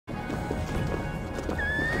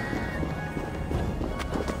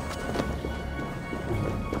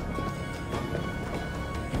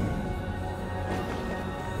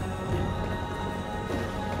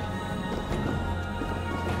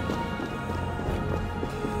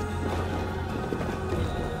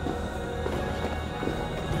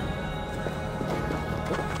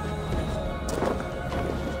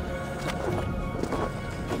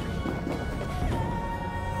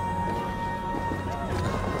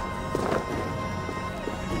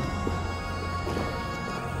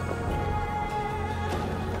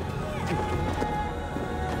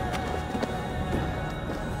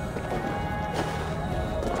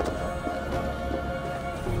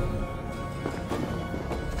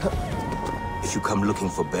If you come looking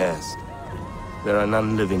for bears, there are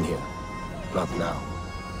none living here. Not now.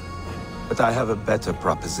 But I have a better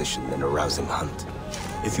proposition than a rousing hunt.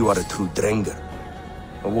 If you are a true Drenger,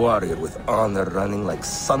 a warrior with honor running like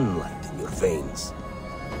sunlight in your veins,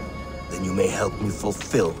 then you may help me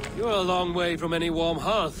fulfill. You're a long way from any warm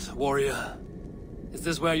hearth, warrior. Is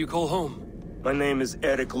this where you call home? My name is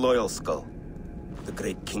Eric Loyalskull. The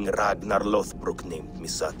great King Ragnar Lothbrok named me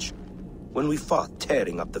such. When we fought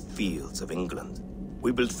tearing up the fields of England,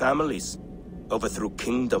 we built families, overthrew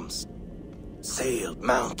kingdoms, sailed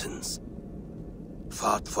mountains,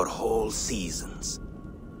 fought for whole seasons.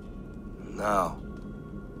 Now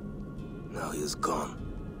he is gone.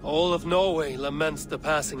 All of Norway laments the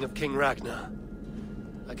passing of King Ragnar.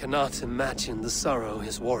 I cannot imagine the sorrow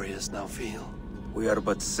his warriors now feel. We are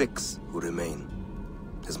but 6 who remain.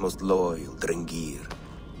 His most loyal Drengir.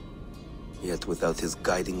 Yet without his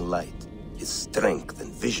guiding light, his strength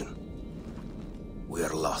and vision, we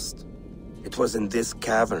are lost. It was in this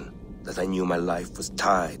cavern that I knew my life was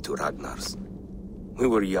tied to Ragnar's. We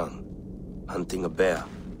were young, hunting a bear,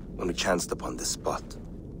 when we chanced upon this spot.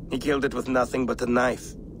 He killed it with nothing but a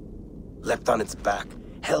knife. Leapt on its back,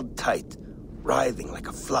 held tight, writhing like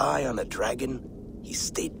a fly on a dragon. He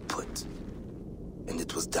stayed put. And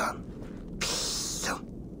it was done.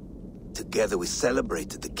 Together we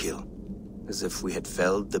celebrated the kill, as if we had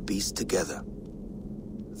felled the beast together.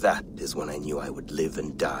 That is when I knew I would live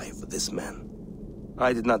and die for this man.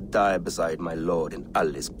 I did not die beside my lord in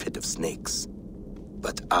Ali's pit of snakes.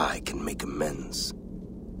 But I can make amends.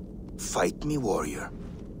 Fight me, warrior.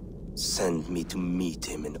 Send me to meet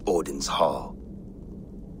him in Odin's hall.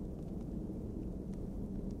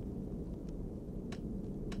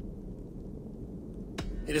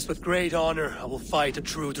 It is with great honor I will fight a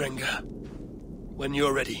true Drenga. When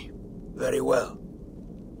you're ready. Very well.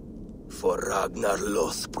 For Ragnar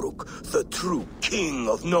Lothbrok, the true king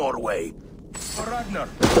of Norway. For Ragnar,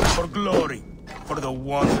 for glory, for the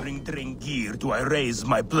wandering Drengir do I raise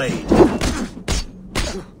my blade.